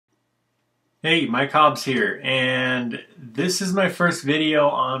Hey, Mike Hobbs here, and this is my first video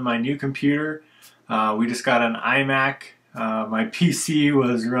on my new computer. We just got an iMac. My PC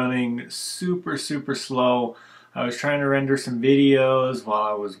was running super slow. I was trying to render some videos while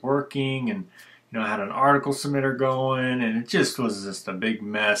I was working, and I had an article submitter going, and it just was just a big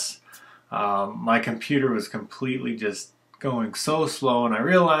mess. My computer was completely just going so slow, and I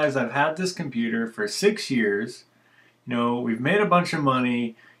realized I've had this computer for 6 years. We've made a bunch of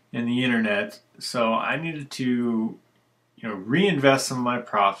money in the internet, so I needed to, reinvest some of my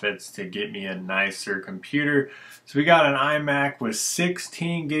profits to get me a nicer computer. So we got an iMac with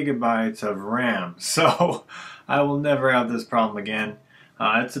 16 gigabytes of RAM. So I will never have this problem again.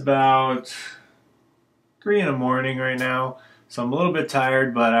 It's about 3 in the morning right now, so I'm a little bit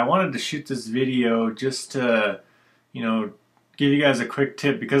tired, but I wanted to shoot this video just to, give you guys a quick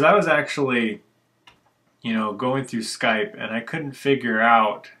tip because I was actually going through Skype and I couldn't figure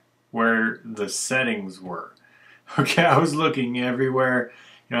out where the settings were. Okay, I was looking everywhere.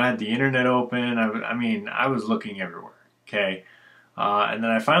 I had the internet open. I was looking everywhere. Okay, and then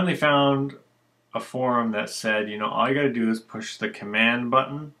I finally found a forum that said, all you got to do is push the command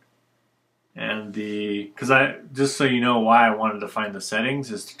button and because just so you know why I wanted to find the settings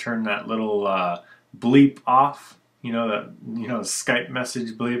is to turn that little bleep off. Skype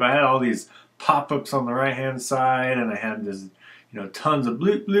message bleep. I had all these pop-ups on the right hand side, and I had this tons of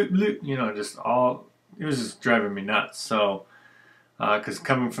bloop bloop bloop, just all, it was just driving me nuts. So because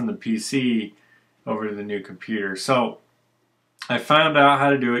coming from the PC over to the new computer, so I found out how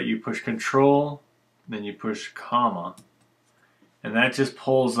to do it. You push control, then you push comma, and that just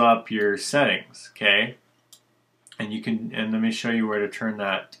pulls up your settings. Okay, and let me show you where to turn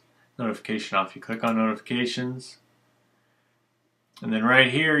that notification off. You click on notifications, and then right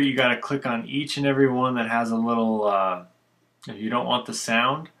here you got to click on each and every one that has a little, if you don't want the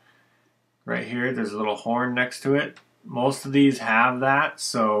sound, right here there's a little horn next to it. Most of these have that,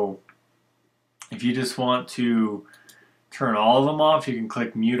 so if you just want to turn all of them off, you can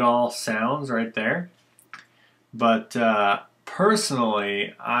click mute all sounds right there. But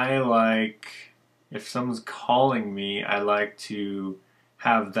personally, I like, if someone's calling me, I like to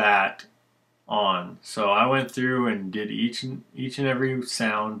have that on. So I went through and did each and every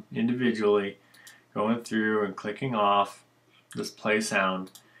sound individually, going through and clicking off this play sound,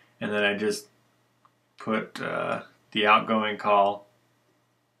 and then I just put the outgoing call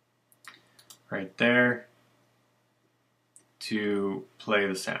right there to play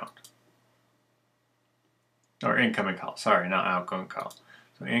the sound, or incoming call, sorry, not outgoing call.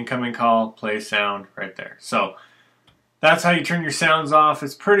 So incoming call, play sound right there. So that's how you turn your sounds off.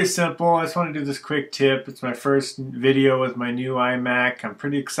 It's pretty simple. I just want to do this quick tip. It's my first video with my new iMac. I'm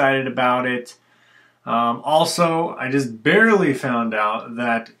pretty excited about it. Also, I just barely found out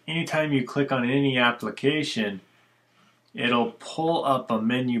that anytime you click on any application, it'll pull up a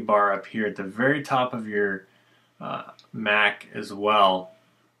menu bar up here at the very top of your Mac as well.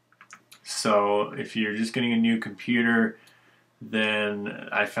 So if you're just getting a new computer, then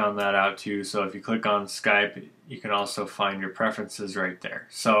I found that out too. So if you click on Skype, you can also find your preferences right there.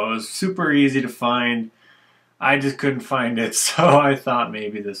 So it was super easy to find. I just couldn't find it, so I thought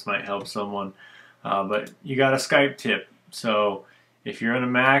maybe this might help someone. But you got a Skype tip. So if you're on a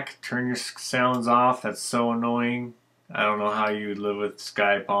Mac, turn your sounds off. That's so annoying. I don't know how you would live with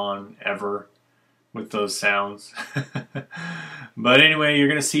Skype on ever with those sounds. But anyway, you're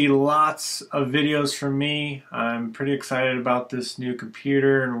going to see lots of videos from me. I'm pretty excited about this new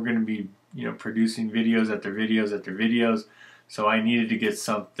computer, and we're going to be producing videos after videos after videos. So I needed to get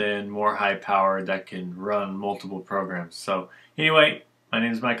something more high powered that can run multiple programs. So anyway, my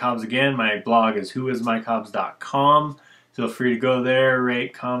name is Mike Hobbs again. My blog is whoismikehobbs.com. Feel free to go there,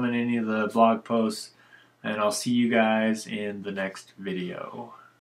 rate, comment any of the blog posts, and I'll see you guys in the next video.